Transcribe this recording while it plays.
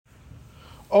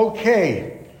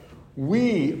Okay,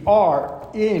 we are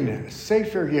in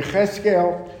Sefer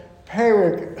Yechezkel,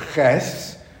 Perek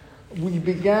Ches. We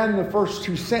began the first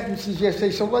two sentences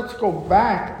yesterday, so let's go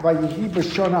back Vayehi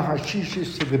B'Shana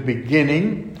Hashishis to the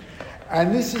beginning.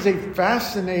 And this is a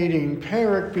fascinating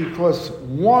perek because,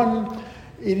 one,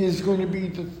 it is going to be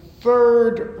the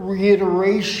third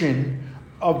reiteration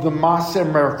of the Maaseh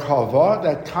Merkava,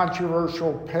 that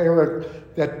controversial perek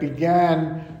that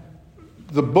began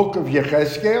the book of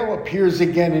Yechezkel, appears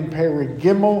again in Perek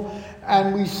Gimel,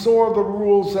 and we saw the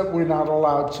rules that we're not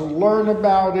allowed to learn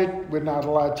about it, we're not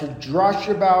allowed to drush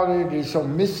about it. It is so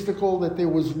mystical that there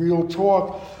was real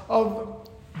talk of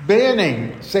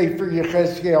banning Sefer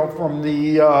Yechezkel from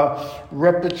the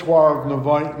repertoire of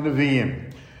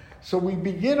Nevi'im. So we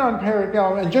begin on Perek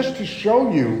Gimel, and just to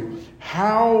show you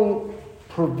how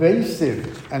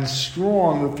pervasive and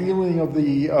strong the feeling of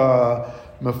the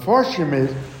Mefarshim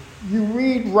is, you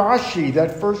read Rashi,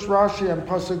 that first Rashi on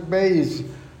Pasuk Beis,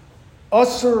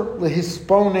 Asur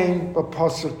lehisponen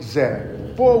b'pasuk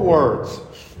zeh. 4 words,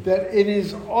 that it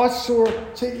is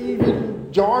asur to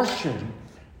even darshan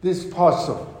this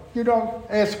pasuk. You don't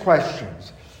ask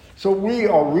questions. So we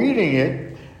are reading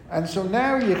it, and so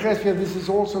now Yechezkel, this is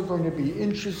also going to be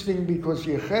interesting because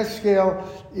Yechezkel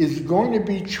is going to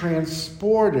be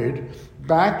transported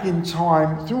back in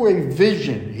time through a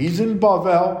vision. He's in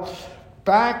Bavel,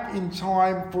 back in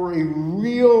time for a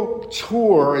real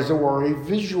tour, as it were, a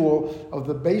visual of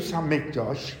the Beis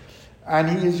HaMikdash, and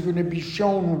he is going to be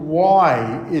shown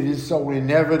why it is so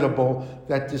inevitable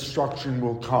that destruction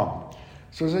will come.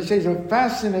 So as I say, it's a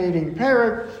fascinating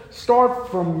perek. Start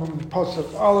from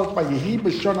Pasuk Aleph, by Yehi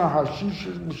B'Shana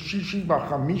Hashishi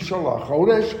B'Chamisha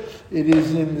L'Chodesh. It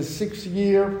is in the 6th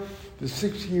year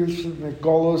since the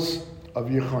Golus of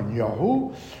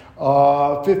Yechonyahu.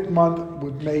 5th month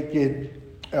would make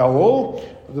it Elul,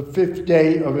 the 5th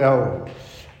day of Elul.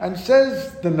 And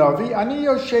says the Navi, Ani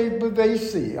Yoshev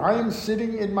B'Veisi, I am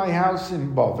sitting in my house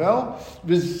in Bavel,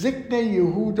 V'Zikne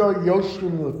Yehuda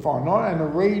Yoshvim Lefana, and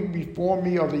arrayed before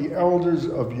me are the elders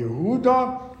of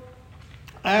Yehuda.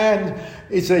 And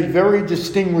it's a very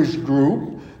distinguished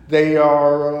group. They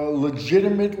are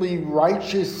legitimately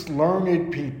righteous,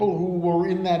 learned people who were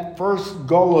in that first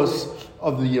Golus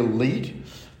of the elite.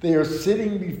 They are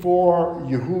sitting before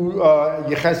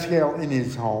Yechezkel in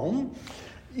his home,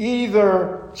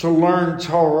 either to learn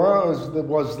Torah, as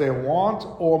was their wont,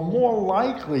 or more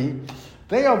likely,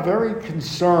 they are very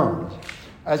concerned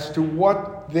as to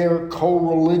what their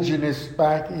co-religionists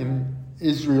back in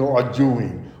Israel are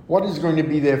doing. What is going to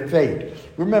be their fate?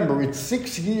 Remember, it's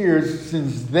 6 years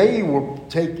since they were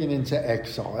taken into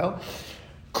exile.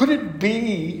 Could it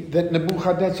be that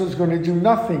Nebuchadnezzar is going to do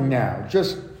nothing now?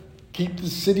 Just keep the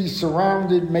city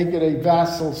surrounded, make it a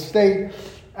vassal state,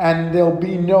 and there'll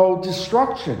be no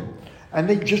destruction. And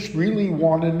they just really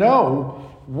want to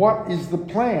know, what is the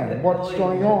plan? What's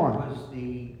going on?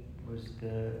 Was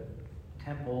the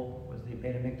temple, was the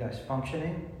Beit HaMikdash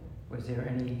functioning? Was there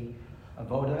any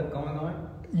avoda going on?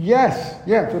 Yes,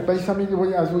 the Beis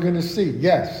HaMikdash, as we're going to see,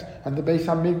 yes. And the Beis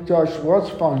HaMikdash was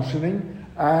functioning,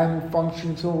 and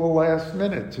functioned till the last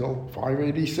minute, till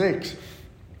 586.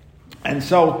 And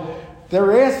so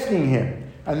they're asking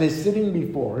him, and they're sitting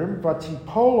before him, Vatipol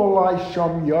alai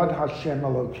sham yad Hashem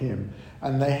Elokim,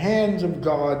 and the hands of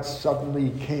God suddenly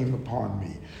came upon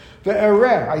me. The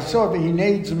ereh, I saw that he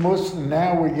needs mus, and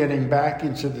now we're getting back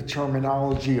into the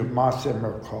terminology of Maaseh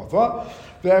Merkava.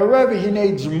 The ereh, he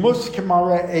needs mus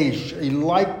kemare eish, a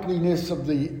likeliness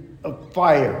of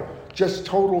fire, just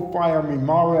total fire,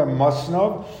 mimara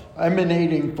musnav,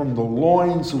 emanating from the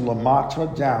loins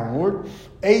ulamata downward,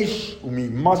 eish umi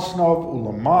musnav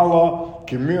ulamala,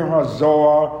 kemir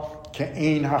hazoar,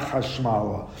 ke'ein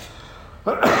hachashmala.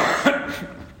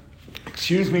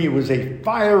 Excuse me, it was a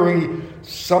fiery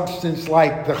substance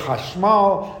like the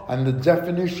chashmal, and the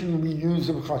definition we use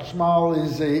of chashmal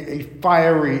is a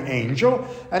fiery angel.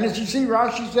 And as you see,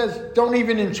 Rashi says, don't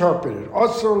even interpret it.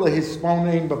 Asur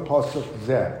lehisponen b'pasuk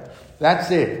zeh.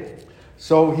 That's it.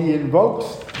 So he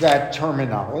invokes that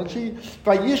terminology.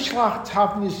 Vayishlach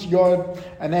tavnis yod,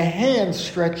 and a hand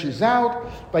stretches out.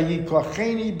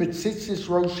 Vayiklacheni betzitzis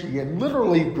roshi, and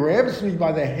literally grabs me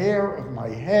by the hair of my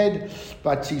head.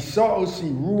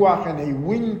 Vatzisaosi ruach, and a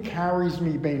wind carries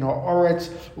me bein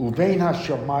ha'oretz uvein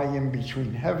hashamayim,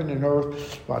 between heaven and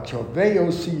earth.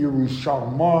 Vatoveosi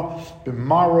Yerushalma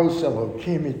b'maros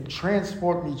Elokim, it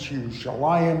transport me to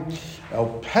Yerushalayim. El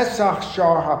Pesach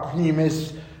shar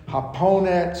hapnimis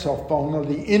Haponet Sophona,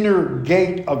 the inner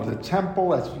gate of the temple,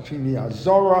 that's between the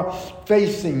Azora,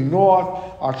 facing north,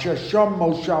 Asher Sham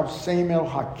Moshav Semel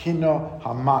Hakina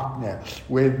Hamakne,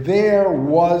 where there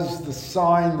was the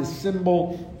sign, the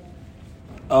symbol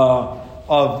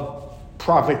of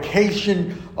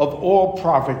provocation, of all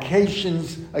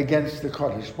provocations against the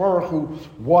Kadosh Baruch Hu.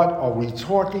 What are we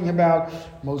talking about?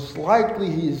 Most likely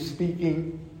he is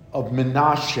speaking of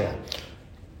Menashe.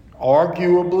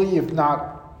 Arguably, if not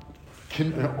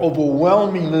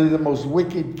overwhelmingly, the most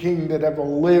wicked king that ever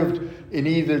lived in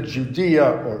either Judea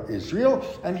or Israel.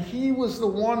 And he was the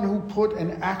one who put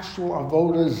an actual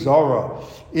Avodah Zarah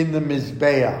in the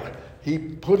Mizbeach. He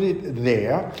put it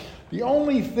there. The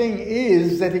only thing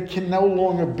is that it can no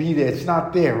longer be there. It's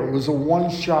not there. It was a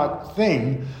one-shot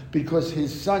thing because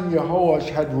his son Yehoash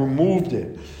had removed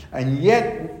it. And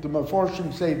yet, the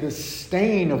Mefarshim say the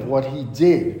stain of what he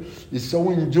did is so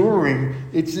enduring,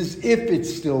 it's as if it's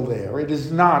still there. It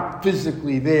is not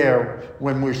physically there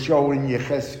when we're showing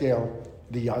Yechezkel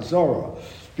the Azorah.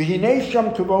 V'hinei sham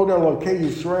kavod Elokei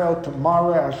Yisrael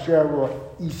tamara asher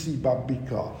isi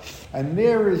babika. And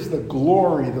there is the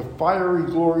glory, the fiery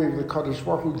glory of the Kadosh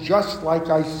Baruch Hu, just like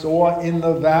I saw in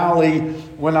the valley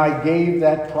when I gave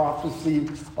that prophecy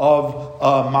of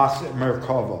Maset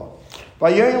Merkava.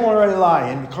 Vayomer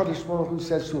Elai, and the Kadosh Baruch Hu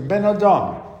says to him, Ben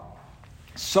Adam,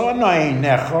 Sonai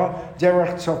Necha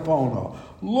Derech Tzafona.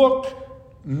 Look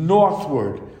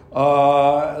northward.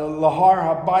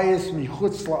 Lahar Habayis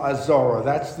Michutz LaAzora.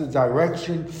 That's the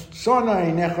direction.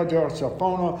 Sonai Necha Derech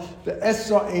Tzafona. The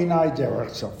Esa Einai Derech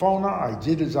Tzafona. I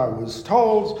did as I was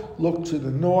told. Look to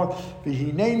the north.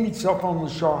 V'hinei mitzafon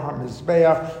l'shar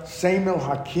hamizbeach. Semel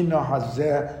hakina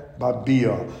hazeh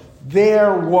babiyah.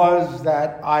 There was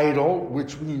that idol,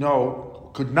 which we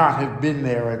know could not have been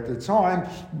there at the time,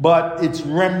 but its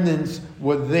remnants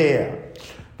were there.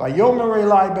 Vayomer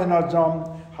Elai ben Adam,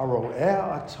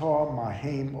 haro'eh atah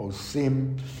mahem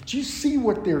osim. Do you see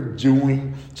what they're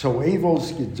doing?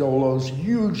 Toevos gedolos,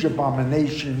 huge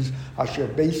abominations, asher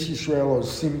beis Yisrael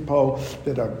osimpo,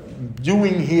 that are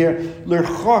doing here,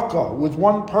 l'rchaka, with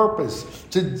one purpose,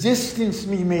 to distance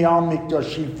me me'al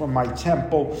mikdashim from my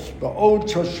temple, va'od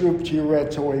tashuv tireh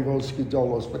toevos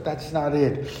gedolos. But that's not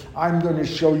it. I'm going to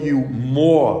show you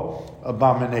more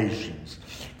abominations.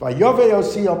 He takes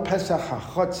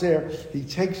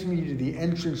me to the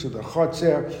entrance of the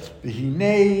Chotzer.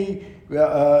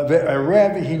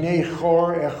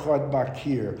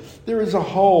 There is a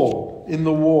hole in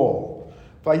the wall.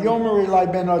 Vayomer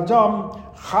Elai ben Adam,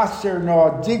 chaser na,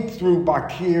 dig through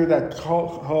Bakir, that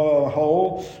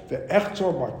hole.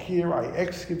 Ve'echtor Bakir, I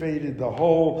excavated the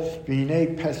hole.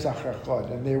 V'hinei Pesach echad,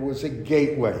 and there was a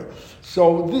gateway.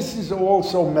 So this is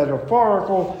also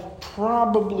metaphorical,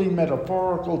 probably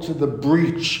metaphorical to the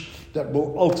breach that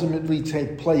will ultimately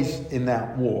take place in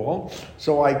that wall.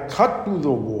 So I cut through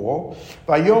the wall.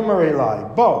 Vayomer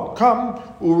Elai, Bo, come,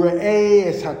 ure'ei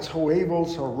es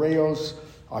hatoevos hareos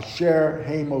asher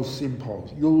hemos simpo.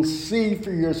 You'll see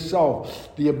for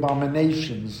yourself the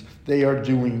abominations they are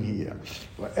doing here.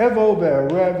 Evo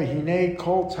ve'erev hinei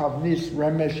kol tavnis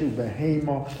remesh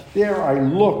uvehema. There I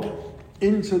look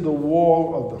into the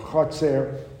wall of the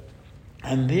Chotzer,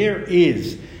 and there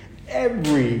is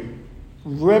every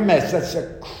remes, that's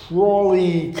a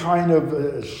crawly kind of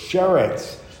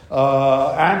sheretz,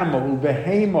 animal,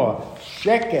 behema,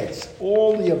 shekets,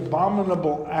 all the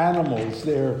abominable animals,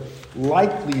 their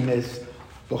likeliness,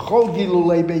 the Chol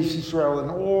Gilulei Beis Yisrael, and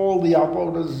all the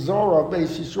Avodah Zorah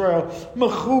Beis Yisrael,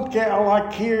 Mechuke al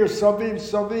Hakir, Saviv,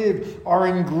 Saviv, are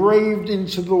engraved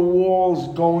into the walls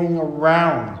going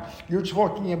around. You're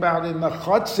talking about in the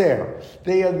Chotzer.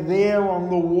 They are there on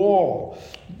the wall.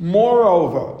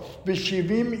 Moreover,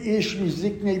 V'shivim ish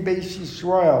miziknei Beis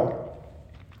Yisrael.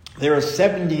 There are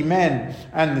 70 men,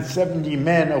 and the 70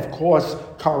 men, of course,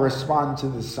 correspond to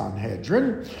the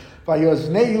Sanhedrin.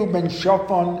 Vayaznehu ben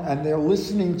Shaphan, and they're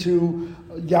listening to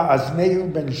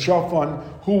Yaaznehu ben Shaphan,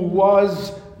 who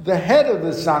was the head of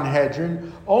the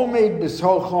Sanhedrin, Omed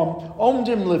B'Socham,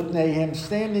 Omdim Lifnehem,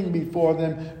 standing before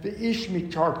them, the Ish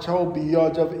Mitarto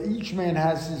Biyadav, each man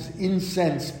has his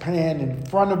incense pan in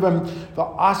front of him, the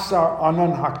Asar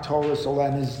Anon Haktoris,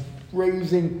 and is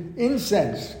raising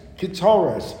incense,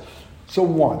 Ketoris. So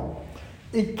one,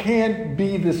 it can't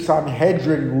be the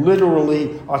Sanhedrin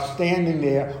literally are standing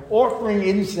there offering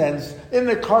incense in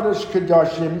the Kodesh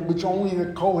Kodashim, which only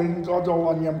the Kohen Gadol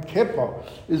on Yom Kippur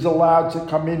is allowed to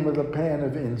come in with a pan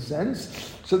of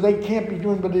incense. So they can't be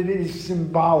doing, but it is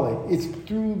symbolic. It's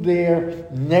through their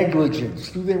negligence,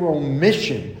 through their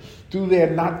omission, through their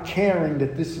not caring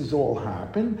that this has all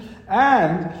happened.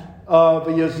 And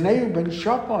the Yazneu ben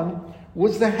Shaphan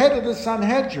was the head of the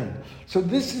Sanhedrin. So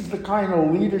this is the kind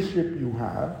of leadership you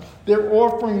have. They're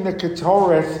offering the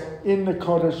Ketores in the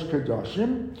Kodesh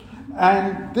Kodashim,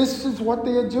 and this is what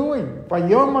they are doing. By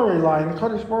Yomer Eli, the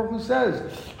Kodesh Baruch Hu says,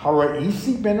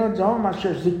 Hara'isi ben Adam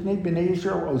asher ziknei b'nei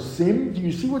Yisrael osim. Do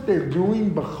you see what they're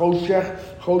doing?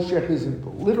 B'choshech. Choshech isn't the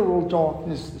literal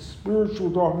darkness, the spiritual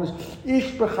darkness.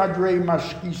 Ish b'chadrei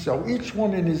mashkiso. Each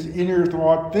one in his inner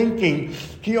thought thinking,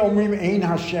 Ki omrim ein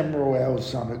Hashem roeh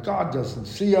osana. God doesn't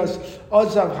see us.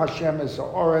 Azav Hashem es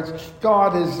ha'aretz.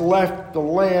 God has left the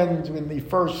land in the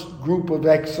first group of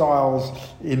exiles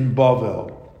in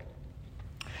Bavel.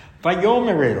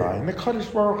 Vayomer Eli, and the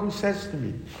Kadosh Baruch Hu says to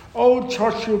me, "O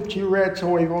Chashuv Tireh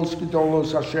Toevos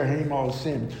Gedolos Asher Hema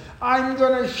Osim." I'm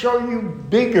going to show you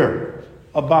bigger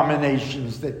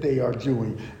abominations that they are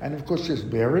doing. And of course, just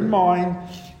bear in mind,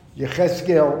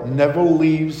 Yechezkel never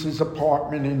leaves his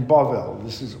apartment in Bavel.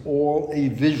 This is all a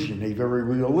vision, a very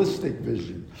realistic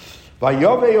vision.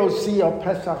 Vayove Osi al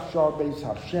Pesach Shar Beis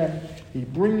Hashem. He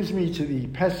brings me to the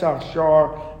Pesach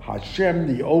Shar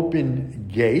Hashem, the open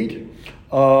gate.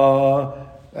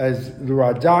 As the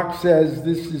Radak says,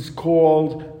 this is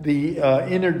called the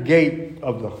inner gate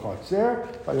of the Chatzer.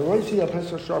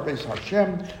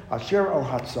 Hashem, Asher al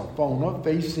Hatzafona,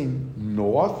 facing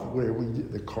north, where we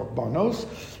did the Korbanos.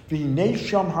 V'nei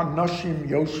sham hanashim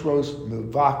yoshros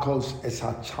milvakos es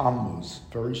hatamuz.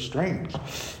 Very strange.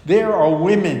 There are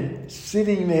women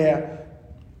sitting there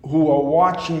who are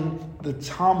watching the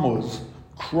Tammuz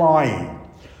crying.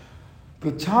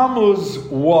 The Tammuz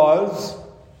was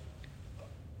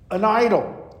an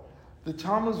idol. The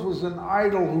Tammuz was an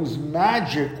idol whose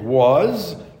magic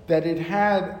was that it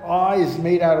had eyes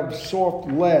made out of soft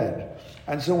lead.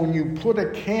 And so when you put a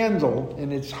candle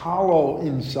in its hollow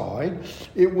inside,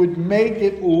 it would make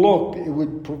it look, it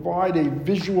would provide a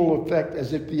visual effect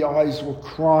as if the eyes were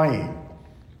crying.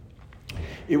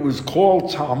 It was called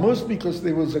Tammuz because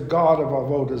there was a god of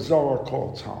Avodah Zarah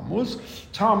called Tammuz.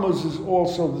 Tammuz is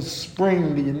also the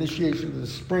spring, the initiation of the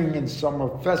spring and summer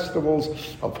festivals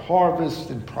of harvest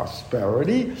and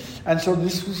prosperity. And so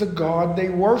this was a god they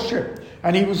worshipped.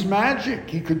 And he was magic.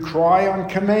 He could cry on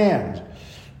command.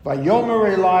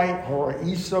 Vayomer Eli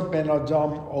Hora'isa ben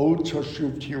Adam O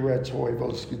Toshuv Tireh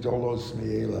Toevos Gedolos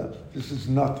Me'ela. This is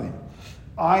nothing.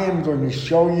 I am going to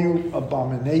show you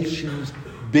abominations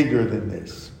bigger than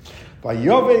this.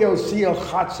 Vayove Osi el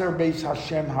Chatzer Beis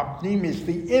Hashem Hapnim is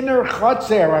the inner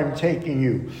Chatzer I'm taking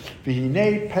you.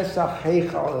 V'hinei Pesach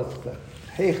Heichal of the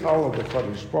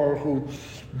Kodesh Baruch Hu,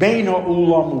 Bein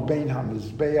ha'ulam u'bein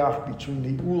ha'mizbeach, between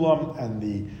the ulam and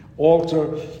the altar,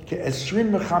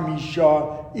 ke'esrim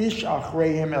v'chamisha ish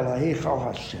achreihem el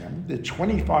ha'heichal Hashem, the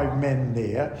 25 men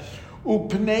there,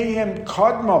 u'pneihem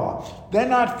kadma, they're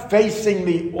not facing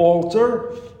the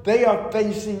altar, they are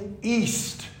facing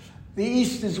east. The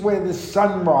east is where the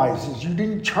sun rises. You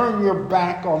didn't turn your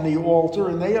back on the altar,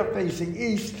 and they are facing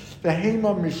east.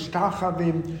 V'hema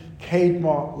mishtachavim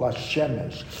kedma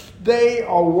lashemesh. They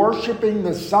are worshiping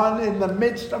the sun in the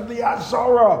midst of the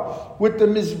Azorah with the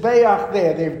Mizbeach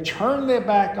there. They've turned their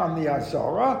back on the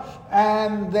Azorah,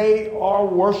 and they are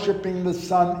worshiping the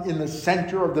sun in the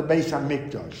center of the Beis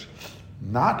HaMikdash.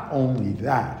 Not only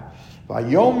that,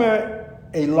 Vayomer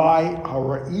Eli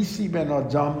Hara'isi ben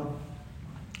Adam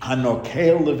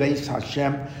Hanokel Leveis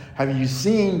Hashem. Have you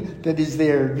seen that? Is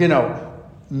there,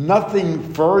 nothing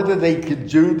further they could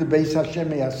do? The Beis Hashem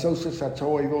Me'asosas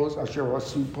HaToivos Asher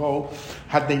Asupo.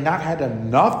 Have they not had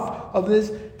enough of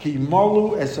this? Ki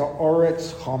malu es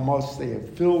ha'oretz chamos. They have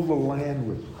filled the land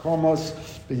with chamos.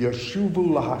 V'yashuvu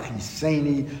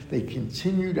lahachiseni. They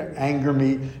continue to anger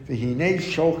me. V'hinei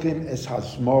shochin es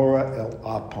hazmora el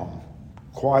apam.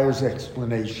 Requires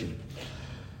explanation.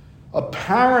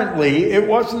 Apparently, it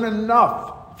wasn't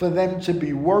enough for them to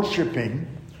be worshiping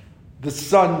the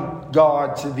sun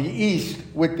god to the east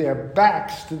with their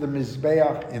backs to the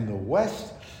Mizbeach in the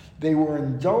west. They were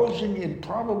indulging in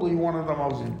probably one of the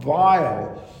most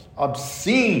vile,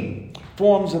 obscene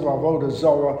forms of Avodah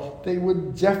Zarah. They were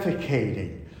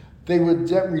defecating. They were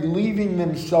relieving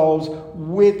themselves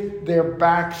with their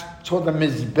backs to the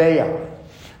Mizbeach,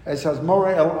 as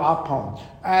Hazmora el Apam.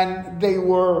 And there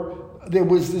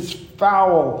was this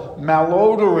foul,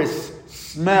 malodorous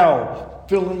smell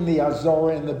filling the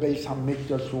Azorah and the Beis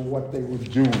HaMikdash for what they were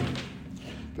doing.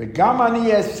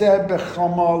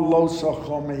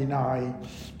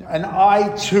 And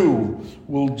I too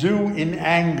will do in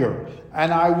anger,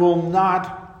 and I will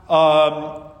not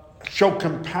show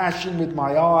compassion with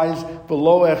my eyes.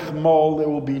 Below echmol, there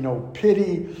will be no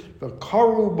pity. The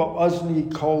karu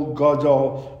ba'azni kol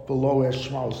gadol below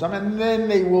eshmaos. And then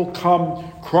they will come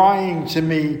crying to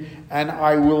me, and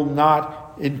I will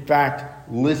not in fact,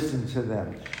 listen to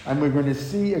them. And we're going to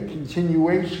see a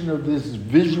continuation of this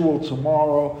visual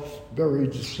tomorrow, very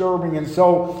disturbing. And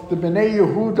so the Bnei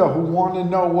Yehuda who want to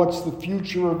know what's the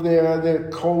future of their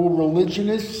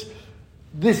co-religionists,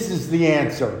 this is the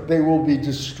answer. They will be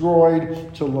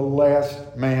destroyed till the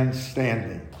last man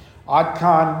standing. Ad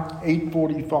Kan,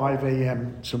 8:45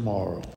 a.m. tomorrow.